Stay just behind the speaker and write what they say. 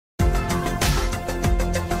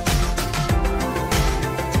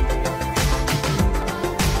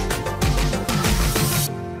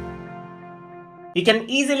You can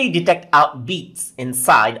easily detect out beats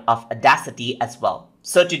inside of Audacity as well.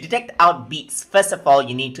 So to detect out beats, first of all,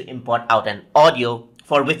 you need to import out an audio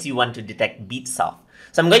for which you want to detect beats of.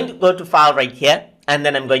 So I'm going to go to file right here, and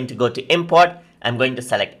then I'm going to go to import. I'm going to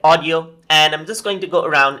select audio, and I'm just going to go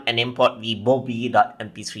around and import the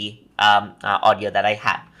bobby.mp3 audio that I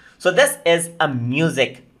have. So this is a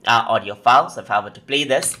music audio file. So if I were to play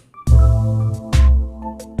this,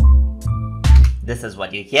 this is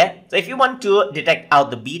what you hear. So if you want to detect out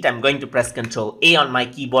the beat, I'm going to press Ctrl A on my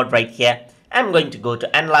keyboard right here. I'm going to go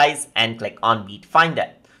to Analyze and click on Beat Finder.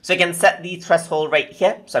 So you can set the threshold right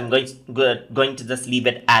here. So I'm going to just leave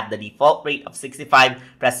it at the default rate of 65,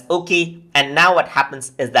 press OK. And now what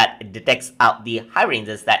happens is that it detects out the high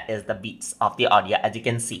ranges, that is the beats of the audio, as you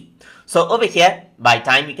can see. So over here, by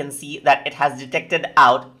time, you can see that it has detected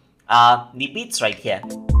out the beats right here.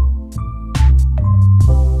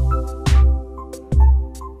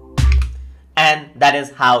 And that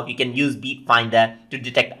is how you can use Beat Finder to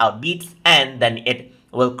detect out beats, and then it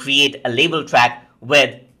will create a label track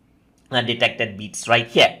with detected beats right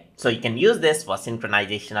here. So you can use this for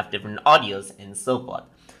synchronization of different audios and so forth.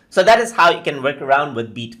 So that is how you can work around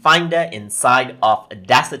with Beat Finder inside of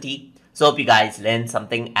Audacity. So hope you guys learned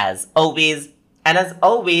something as always. And as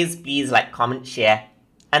always, please like, comment, share,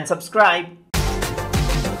 and subscribe.